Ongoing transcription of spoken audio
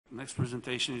Next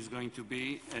presentation is going to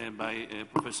be by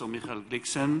Professor Michael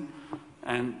Glikson,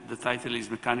 and the title is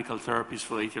Mechanical Therapies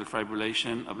for Atrial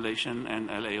Fibrillation, Ablation, and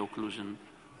LA Occlusion.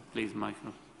 Please,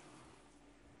 Michael.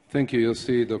 Thank you,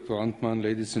 Yossi, Dr. Antman,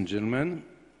 ladies and gentlemen.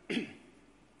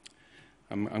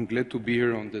 I'm glad to be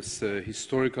here on this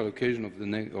historical occasion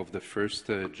of the first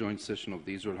joint session of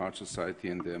the Israel Heart Society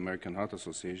and the American Heart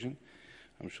Association.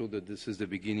 I'm sure that this is the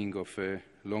beginning of a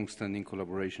long-standing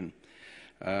collaboration.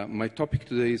 My topic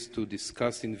today is to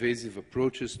discuss invasive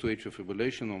approaches to atrial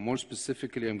fibrillation, or more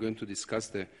specifically, I'm going to discuss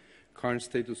the current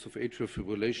status of atrial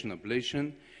fibrillation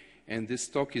ablation, and this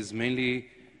talk is mainly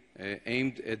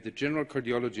aimed at the general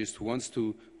cardiologist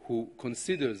who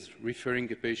considers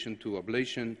referring a patient to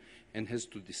ablation and has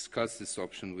to discuss this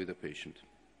option with the patient.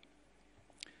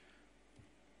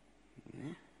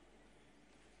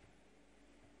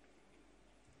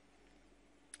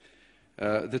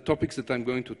 The topics that I'm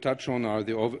going to touch on are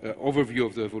the overview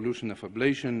of the evolution of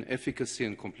ablation, efficacy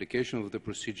and complication of the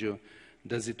procedure.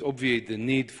 Does it obviate the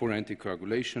need for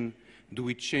anticoagulation? Do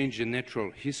we change the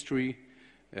natural history?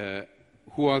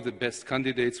 Who are the best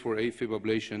candidates for AFib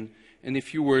ablation? And a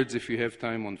few words, if you have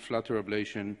time, on flutter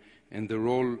ablation and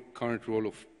the current role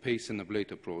of pace and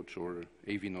ablate approach, or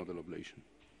AV nodal ablation.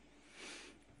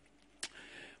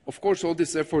 Of course, all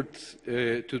this effort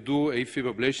to do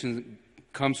AFib ablation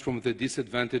comes from the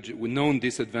known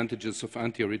disadvantages of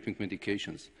antiarrhythmic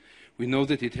medications. We know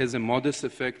that it has a modest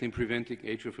effect in preventing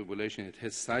atrial fibrillation. It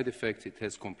has side effects. It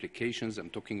has complications. I'm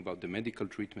talking about the medical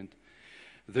treatment.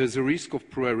 There's a risk of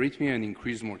proarrhythmia and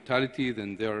increased mortality.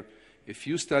 Then there are a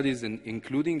few studies,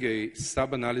 including a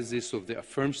sub-analysis of the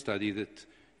AFFIRM study, that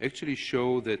actually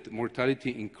show that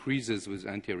mortality increases with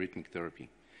antiarrhythmic therapy.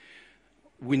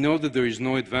 We know that there is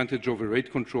no advantage over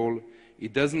rate control.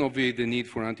 It doesn't obviate the need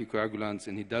for anticoagulants,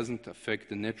 and it doesn't affect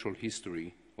the natural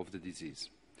history of the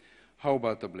disease. How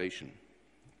about ablation?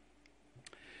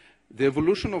 The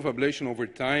evolution of ablation over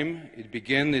time, it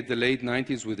began in the late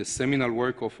 90s with the seminal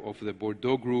work of the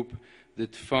Bordeaux group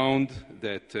that found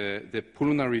that the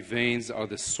pulmonary veins are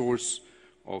the source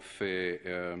of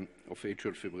atrial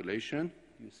fibrillation.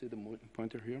 You see the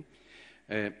pointer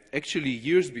here? Actually,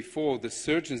 years before, the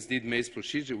surgeons did MACE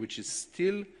procedure, which is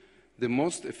still the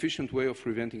most efficient way of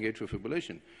preventing atrial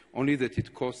fibrillation, only that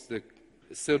it costs the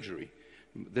surgery.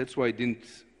 That's why it didn't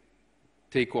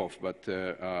take off, but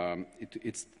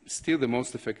it's still the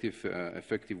most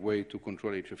effective way to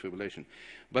control atrial fibrillation.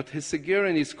 But Hesseguer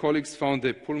and his colleagues found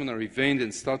the pulmonary vein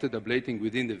and started ablating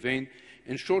within the vein,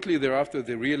 and shortly thereafter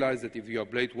they realized that if you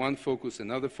ablate one focus,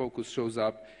 another focus shows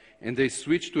up, and they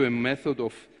switched to a method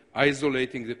of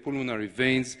isolating the pulmonary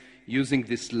veins using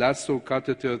this lasso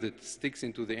catheter that sticks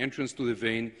into the entrance to the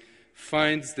vein,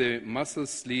 finds the muscle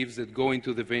sleeves that go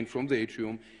into the vein from the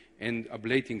atrium, and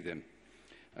ablating them.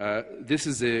 This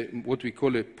is what we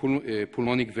call a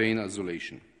pulmonic vein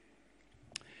isolation.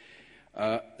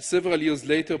 Several years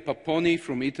later, Paponi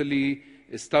from Italy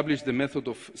established the method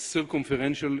of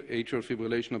circumferential atrial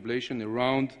fibrillation ablation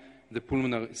around the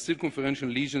pulmonary, circumferential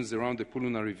lesions around the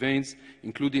pulmonary veins,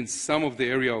 including some of the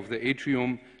area of the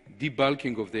atrium,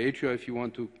 debulking of the atria, if you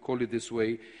want to call it this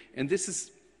way. And this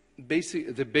is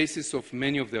the basis of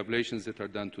many of the ablations that are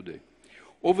done today.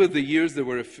 Over the years, there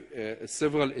were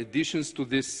several additions to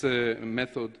this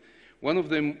method. One of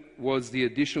them was the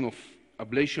addition of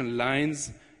ablation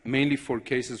lines, mainly for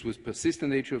cases with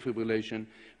persistent atrial fibrillation.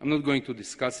 I'm not going to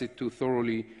discuss it too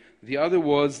thoroughly. The other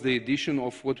was the addition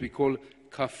of what we call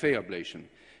café ablation.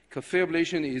 Café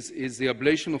ablation is the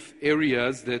ablation of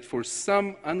areas that, for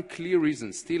some unclear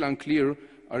reasons, still unclear,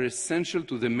 are essential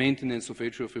to the maintenance of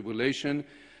atrial fibrillation,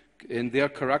 and they are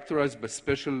characterized by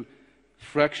special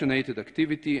fractionated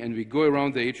activity, and we go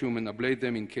around the atrium and ablate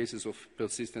them in cases of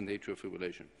persistent atrial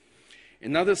fibrillation.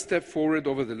 Another step forward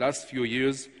over the last few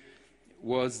years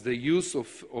was the use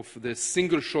of the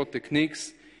single-shot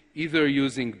techniques, either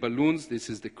using balloons. This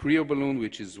is the cryo balloon,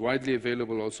 which is widely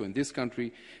available also in this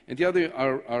country, and the other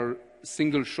are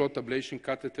single-shot ablation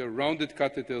catheter, rounded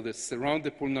catheter that surround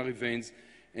the pulmonary veins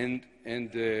and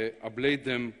ablate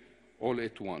them all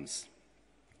at once.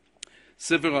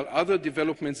 Several other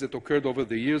developments that occurred over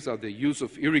the years are the use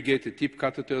of irrigated tip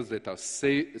catheters that are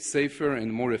safer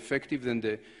and more effective than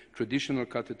the traditional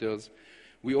catheters.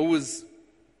 We always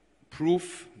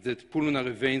prove that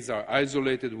pulmonary veins are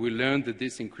isolated. We learned that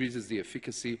this increases the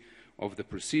efficacy of the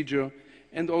procedure,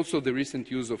 and also the recent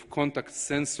use of contact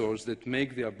sensors that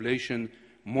make the ablation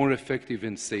more effective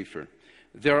and safer.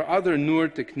 There are other newer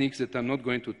techniques that I'm not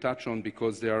going to touch on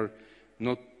because they are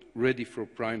not ready for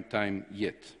prime time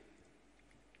yet.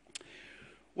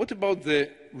 What about the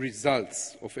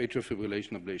results of atrial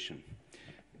fibrillation ablation?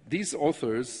 these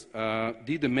authors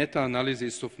did a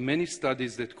meta-analysis of many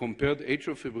studies that compared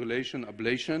atrial fibrillation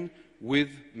ablation with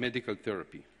medical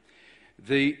therapy.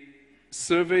 They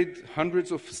surveyed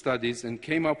hundreds of studies and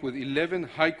came up with 11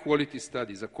 high-quality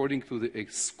studies according to a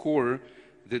score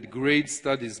that grades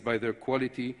studies by their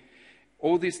quality.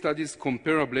 All these studies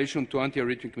compare ablation to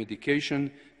antiarrhythmic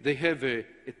medication. They have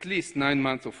at least 9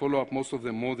 months of follow-up, most of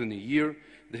them more than a year.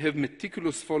 They have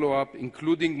meticulous follow-up,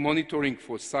 including monitoring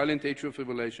for silent atrial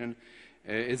fibrillation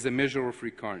as a measure of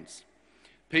recurrence.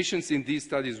 Patients in these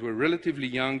studies were relatively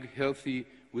young, healthy,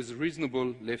 with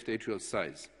reasonable left atrial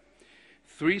size.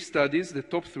 3 studies, the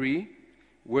top 3,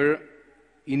 were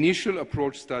initial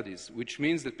approach studies, which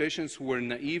means that patients who were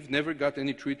naive, never got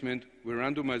any treatment, were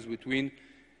randomized between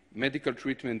medical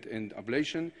treatment and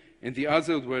ablation, and the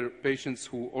others were patients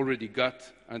who already got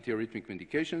antiarrhythmic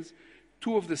medications.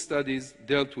 2 of the studies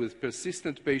dealt with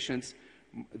persistent patients.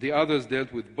 The others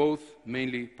dealt with both,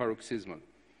 mainly paroxysmal.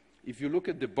 If you look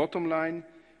at the bottom line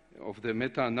of the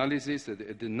meta-analysis,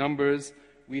 at the numbers,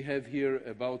 we have here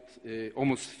about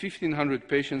almost 1,500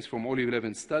 patients from all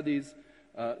 11 studies.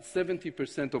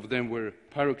 70% of them were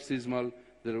paroxysmal,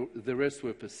 the rest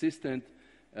were persistent.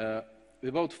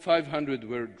 About 500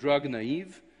 were drug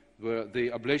naive, where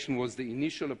the ablation was the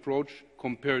initial approach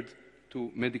compared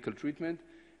to medical treatment,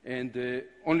 and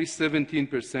only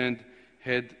 17%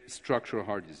 had structural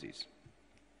heart disease.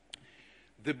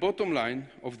 The bottom line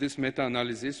of this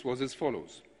meta-analysis was as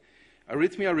follows.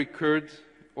 Arrhythmia recurred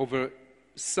over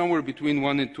somewhere between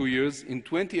 1 and 2 years in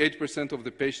 28% of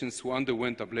the patients who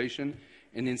underwent ablation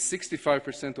and in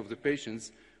 65% of the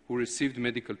patients who received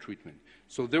medical treatment.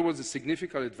 So there was a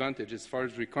significant advantage as far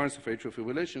as recurrence of atrial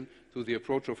fibrillation to the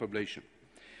approach of ablation.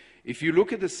 If you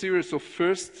look at the series of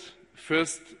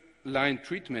first-line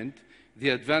treatment, the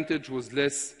advantage was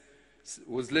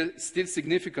still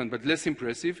significant but less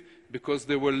impressive because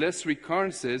there were less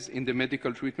recurrences in the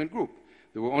medical treatment group.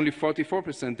 There were only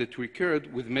 44% that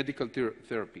recurred with medical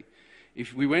therapy.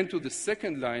 If we went to the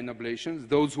second-line ablations,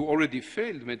 those who already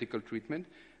failed medical treatment,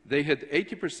 they had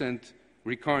 80%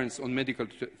 recurrence on medical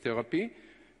therapy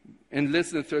and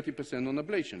less than 30% on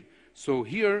ablation. So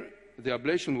here, the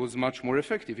ablation was much more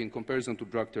effective in comparison to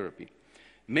drug therapy.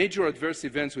 Major adverse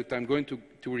events, which I'm going to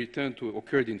return to,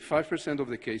 occurred in 5% of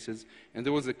the cases, and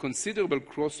there was a considerable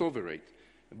crossover rate.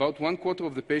 About 1/4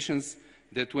 of the patients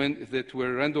that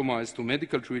were randomized to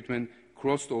medical treatment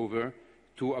crossed over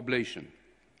to ablation.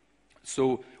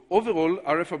 So overall,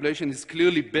 RF ablation is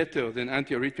clearly better than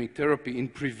antiarrhythmic therapy in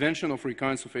prevention of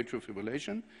recurrence of atrial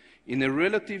fibrillation in a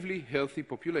relatively healthy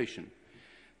population.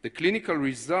 The clinical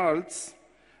results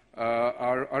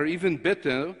are even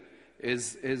better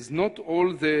as not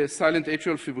all the silent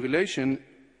atrial fibrillation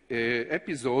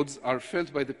episodes are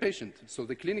felt by the patient. So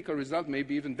the clinical result may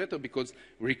be even better because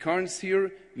recurrence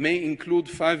here may include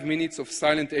 5 minutes of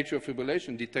silent atrial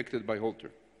fibrillation detected by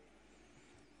Holter.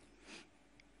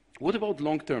 What about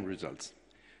long-term results?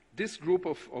 This group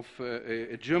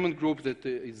a German group that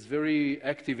is very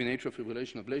active in atrial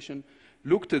fibrillation ablation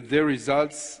looked at their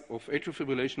results of atrial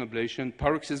fibrillation ablation,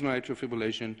 paroxysmal atrial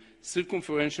fibrillation,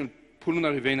 circumferential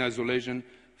pulmonary vein isolation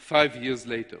 5 years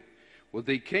later. What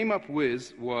they came up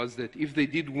with was that if they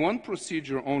did one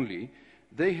procedure only,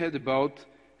 they had about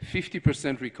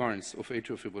 50% recurrence of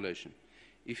atrial fibrillation.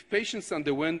 If patients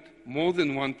underwent more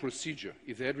than one procedure,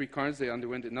 if they had recurrence, they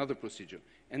underwent another procedure,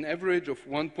 an average of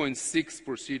 1.6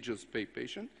 procedures per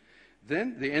patient,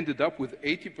 then they ended up with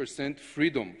 80%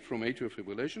 freedom from atrial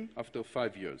fibrillation after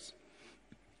 5 years.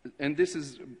 And this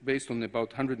is based on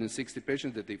about 160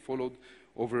 patients that they followed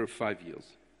over 5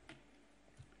 years.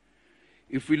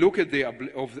 If we look at the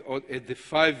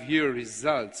 5-year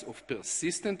results of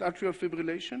persistent atrial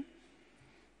fibrillation,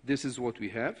 this is what we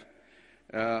have.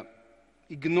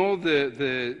 Ignore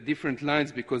the different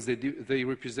lines because they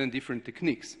represent different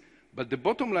techniques. But the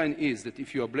bottom line is that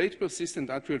if you ablate persistent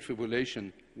atrial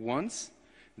fibrillation once,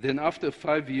 then after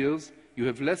 5 years, you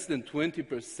have less than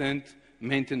 20%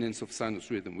 maintenance of sinus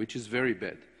rhythm, which is very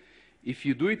bad. If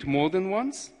you do it more than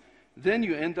once, then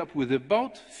you end up with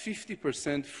about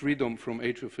 50% freedom from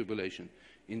atrial fibrillation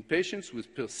in patients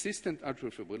with persistent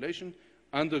atrial fibrillation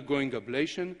undergoing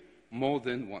ablation more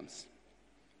than once.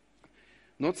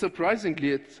 Not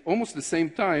surprisingly, at almost the same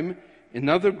time,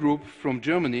 another group from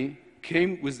Germany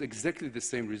came with exactly the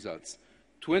same results.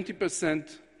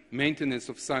 20% maintenance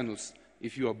of sinus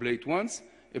if you ablate once,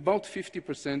 about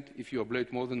 50% if you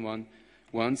ablate more than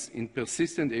once in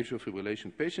persistent atrial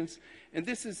fibrillation patients. And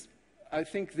this is, I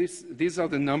think these are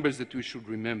the numbers that we should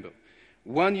remember.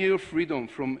 1 year freedom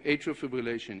from atrial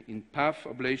fibrillation in PAF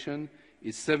ablation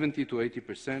is 70 to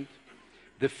 80%.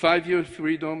 The 5-year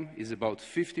freedom is about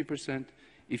 50%.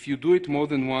 If you do it more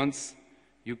than once,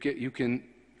 you can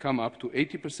come up to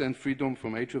 80% freedom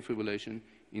from atrial fibrillation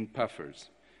in puffers.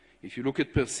 If you look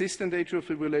at persistent atrial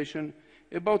fibrillation,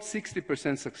 about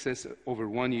 60% success over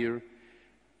 1 year,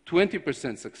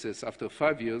 20% success after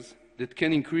 5 years, that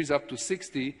can increase up to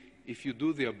 60 if you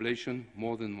do the ablation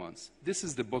more than once. This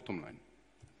is the bottom line.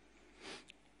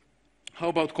 How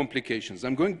about complications?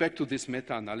 I'm going back to this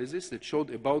meta-analysis that showed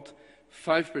about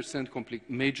 5%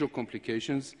 major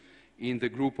complications in the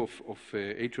group of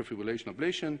atrial fibrillation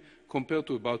ablation compared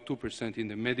to about 2% in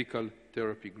the medical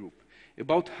therapy group.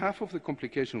 About half of the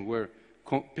complications were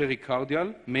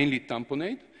pericardial, mainly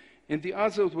tamponade, and the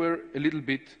others were a little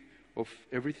bit of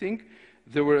everything.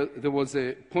 There was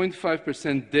a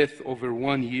 0.5% death over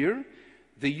 1 year.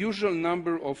 The usual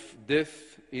number of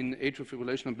deaths in atrial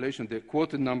fibrillation ablation, the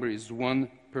quoted number is 1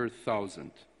 per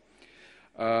 1,000.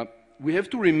 We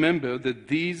have to remember that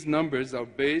these numbers are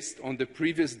based on the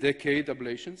previous decade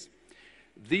ablations.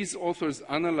 These authors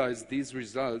analyzed these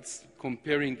results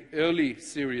comparing early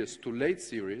series to late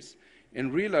series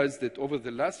and realized that over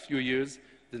the last few years,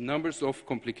 the numbers of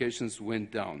complications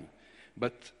went down.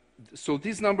 So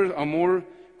these numbers are more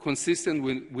consistent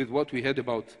with what we had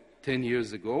about 10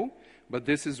 years ago, but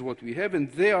this is what we have, and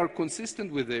they are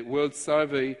consistent with the World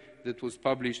Survey that was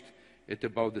published at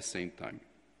about the same time.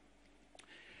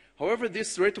 However,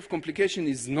 this rate of complication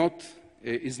is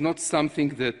not something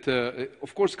that,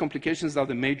 of course, complications are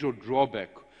the major drawback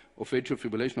of atrial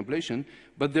fibrillation ablation,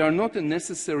 but they are not a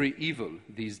necessary evil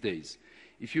these days.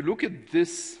 If you look at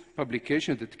this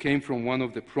publication that came from one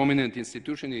of the prominent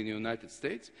institutions in the United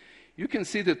States, you can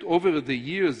see that over the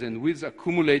years and with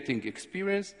accumulating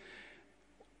experience,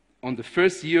 on the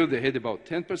first year they had about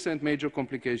 10% major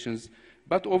complications,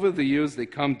 but over the years they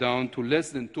come down to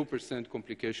less than 2%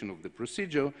 complication of the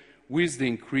procedure with the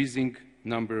increasing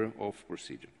number of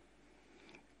procedures.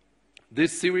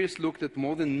 This series looked at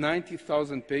more than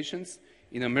 90,000 patients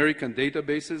in American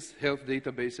databases, health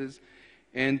databases,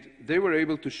 and they were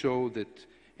able to show that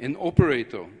an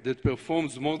operator that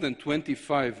performs more than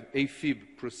 25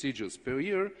 AFib procedures per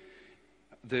year,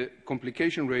 the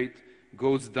complication rate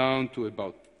goes down to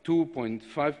about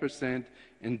 2.5%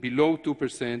 and below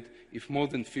 2% if more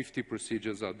than 50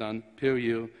 procedures are done per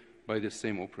year by the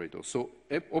same operator. So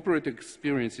operator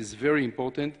experience is very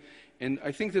important, and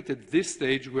I think that at this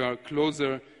stage we are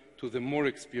closer to the more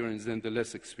experienced than the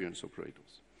less experienced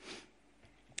operators.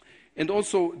 And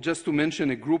also, just to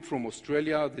mention a group from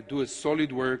Australia that do a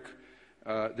solid work.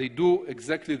 They do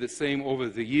exactly the same over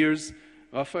the years.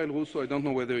 Rafael Russo, I don't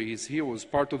know whether he's here, was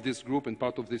part of this group and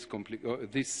part of this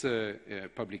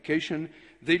publication.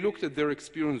 They looked at their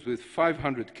experience with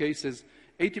 500 cases.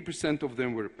 80% of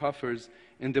them were puffers,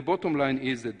 and the bottom line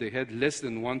is that they had less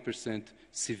than 1%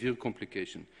 severe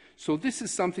complication. So this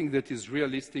is something that is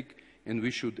realistic and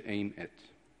we should aim at.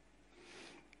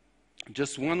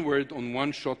 Just one word on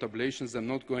one-shot ablations.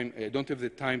 I don't have the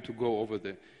time to go over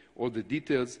all the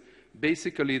details.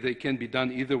 Basically, they can be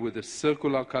done either with a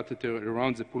circular catheter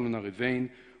around the pulmonary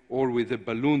vein or with a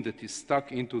balloon that is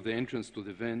stuck into the entrance to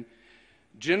the vein.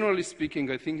 Generally speaking,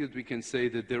 I think that we can say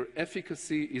that their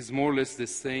efficacy is more or less the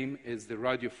same as the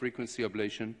radiofrequency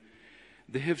ablation.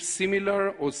 They have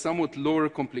similar or somewhat lower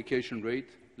complication rate,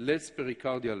 less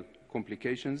pericardial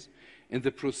complications, and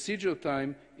the procedure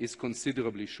time is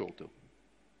considerably shorter.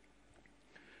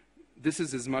 This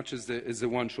is as much as the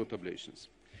one-shot ablations.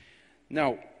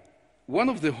 Now, one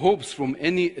of the hopes from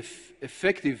any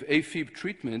effective AFib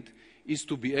treatment is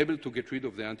to be able to get rid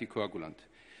of the anticoagulant.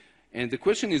 And the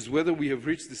question is whether we have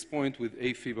reached this point with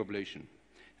AFib ablation.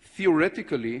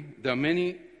 Theoretically, there are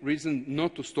many reasons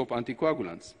not to stop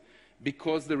anticoagulants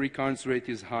because the recurrence rate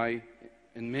is high,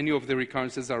 and many of the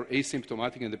recurrences are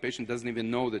asymptomatic and the patient doesn't even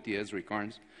know that he has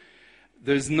recurrence.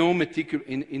 There's no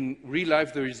in real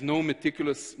life, there is no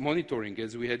meticulous monitoring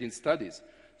as we had in studies.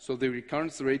 So the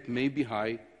recurrence rate may be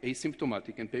high,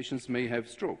 asymptomatic, and patients may have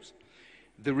strokes.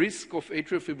 The risk of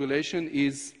atrial fibrillation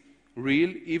is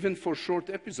real even for short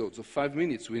episodes of 5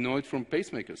 minutes. We know it from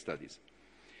pacemaker studies.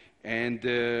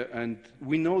 And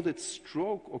we know that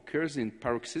stroke occurs in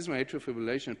paroxysmal atrial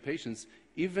fibrillation patients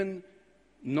even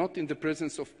not in the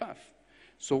presence of PAF.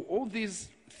 So all these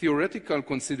theoretical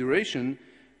considerations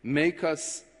make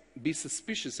us be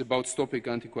suspicious about stopping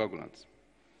anticoagulants.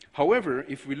 However,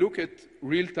 if we look at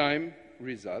real-time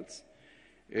results,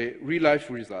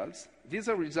 real-life results, these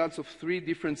are results of 3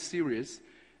 different series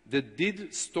that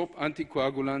did stop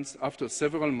anticoagulants after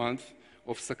several months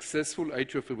of successful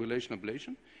atrial fibrillation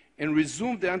ablation and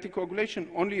resumed the anticoagulation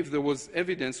only if there was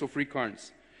evidence of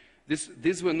recurrence.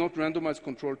 These were not randomized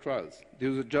controlled trials.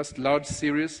 These were just large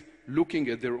series looking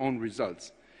at their own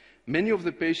results. Many of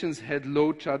the patients had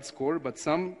low CHAD score, but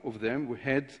some of them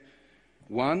had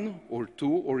 1 or 2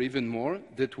 or even more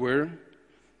that were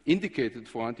indicated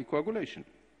for anticoagulation.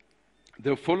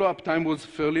 Their follow-up time was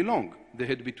fairly long. They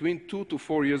had between 2 to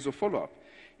 4 years of follow-up.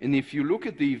 And if you look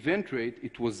at the event rate,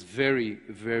 it was very,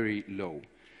 very low.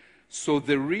 So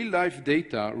the real-life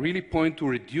data really point to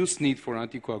reduced need for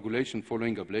anticoagulation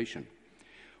following ablation.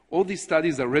 All these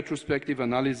studies are retrospective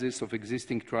analysis of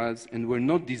existing trials and were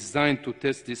not designed to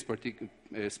test this particular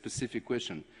specific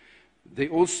question. They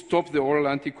all stopped the oral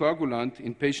anticoagulant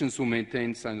in patients who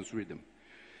maintain sinus rhythm.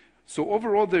 So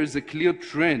overall, there is a clear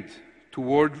trend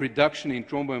toward reduction in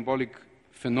thromboembolic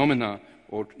phenomena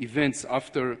or events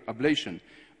after ablation,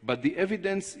 but the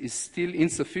evidence is still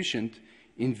insufficient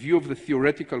in view of the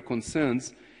theoretical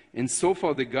concerns, and so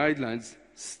far the guidelines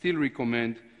still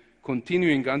recommend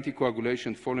continuing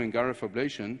anticoagulation following RF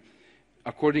ablation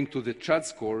according to the CHAD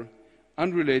score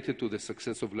unrelated to the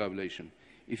success of ablation.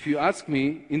 If you ask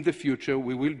me, in the future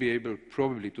we will be able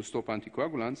probably to stop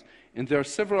anticoagulants, and there are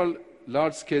several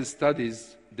large-scale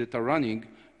studies that are running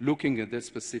looking at that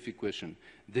specific question.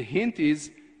 The hint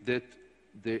is that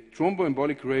the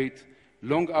thromboembolic rate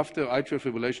long after atrial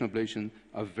fibrillation ablation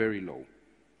are very low.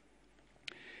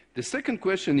 The second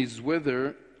question is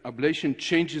whether ablation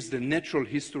changes the natural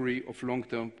history of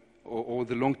long-term or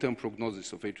the long-term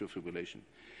prognosis of atrial fibrillation.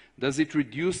 Does it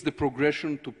reduce the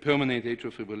progression to permanent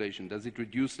atrial fibrillation? Does it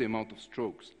reduce the amount of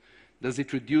strokes? Does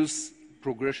it reduce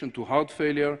progression to heart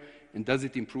failure? And does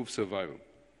it improve survival?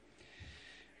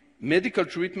 Medical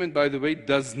treatment, by the way,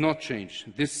 does not change.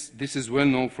 This is well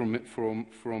known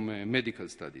from medical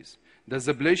studies. Does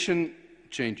ablation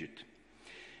change it?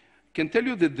 I can tell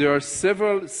you that there are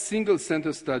several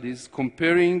single-center studies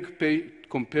comparing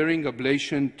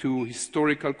ablation to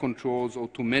historical controls or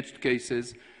to matched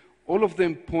cases. All of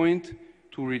them point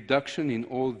to reduction in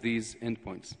all these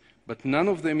endpoints. But none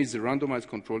of them is a randomized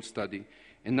controlled study,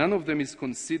 and none of them is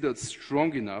considered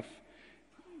strong enough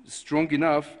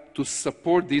to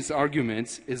support these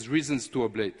arguments as reasons to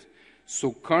ablate.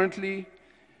 So currently,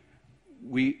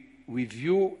 we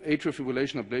view atrial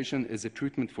fibrillation ablation as a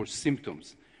treatment for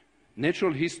symptoms.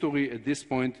 Natural history at this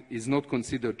point is not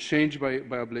considered changed by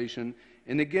ablation.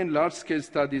 And again, large-scale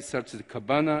studies such as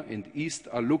Cabana and EAST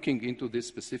are looking into these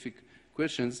specific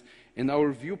questions, and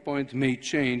our viewpoint may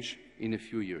change in a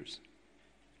few years.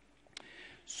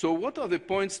 So what are the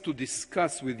points to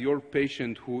discuss with your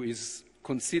patient who is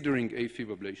considering AFib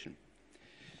ablation?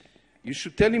 You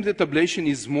should tell him that ablation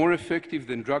is more effective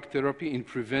than drug therapy in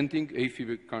preventing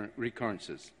AFib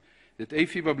recurrences, that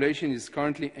AFib ablation is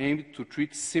currently aimed to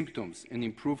treat symptoms and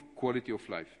improve quality of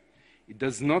life. It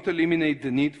does not eliminate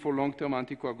the need for long-term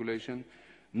anticoagulation,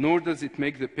 nor does it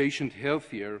make the patient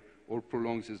healthier or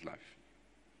prolongs his life.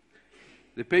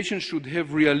 The patient should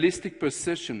have realistic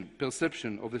perception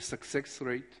of the success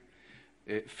rate.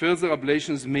 Further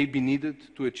ablations may be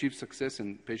needed to achieve success,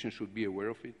 and the patient should be aware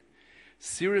of it.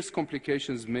 Serious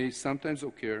complications may sometimes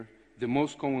occur. The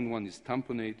most common one is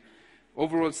tamponade.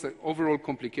 Overall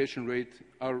complication rate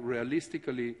are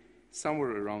realistically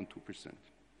somewhere around 2%.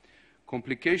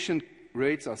 Complication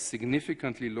rates are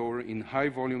significantly lower in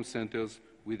high-volume centers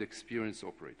with experienced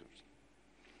operators.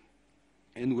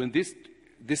 And when this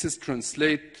is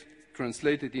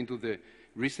translated into the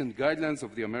recent guidelines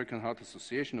of the American Heart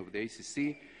Association, of the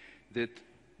ACC, that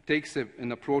takes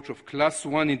an approach of class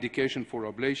 1 indication for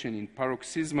ablation in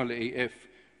paroxysmal AF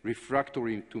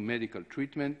refractory to medical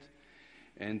treatment.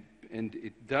 And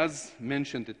it does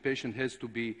mention that patient has to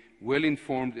be well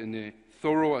informed and a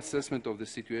thorough assessment of the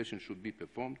situation should be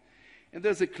performed. And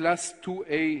there's a class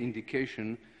 2A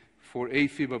indication for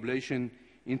AFib ablation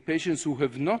in patients who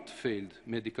have not failed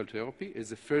medical therapy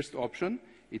as a first option.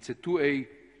 It's a 2A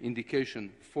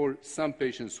indication for some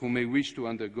patients who may wish to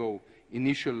undergo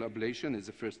initial ablation as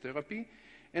a first therapy.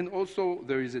 And also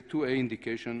there is a 2A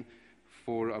indication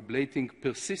for ablating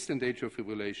persistent atrial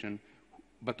fibrillation,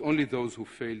 but only those who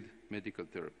failed medical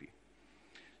therapy.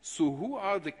 So who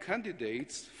are the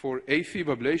candidates for AFib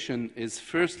ablation as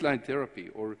first-line therapy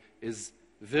or as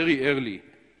very early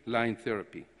line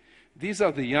therapy? These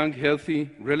are the young, healthy,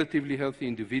 relatively healthy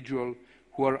individuals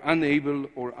who are unable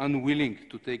or unwilling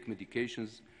to take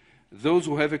medications, those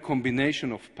who have a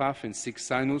combination of PAF and sick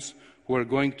sinus, who are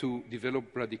going to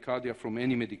develop bradycardia from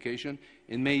any medication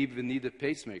and may even need a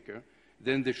pacemaker,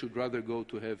 then they should rather go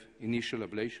to have initial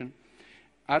ablation.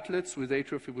 Athletes with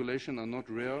atrial fibrillation are not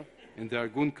rare, and they are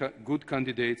good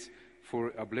candidates for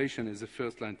ablation as a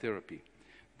first-line therapy.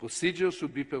 Procedures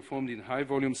should be performed in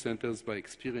high-volume centers by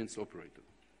experienced operators.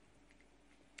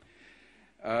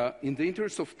 In the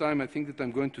interest of time, I think that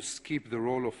I'm going to skip the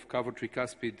role of covered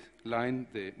tricuspid line,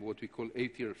 what we call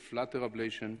atrial flutter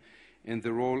ablation, and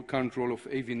the current role of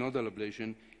AV nodal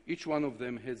ablation. Each one of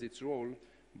them has its role,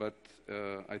 but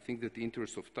I think that in the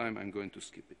interest of time, I'm going to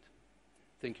skip it.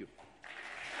 Thank you.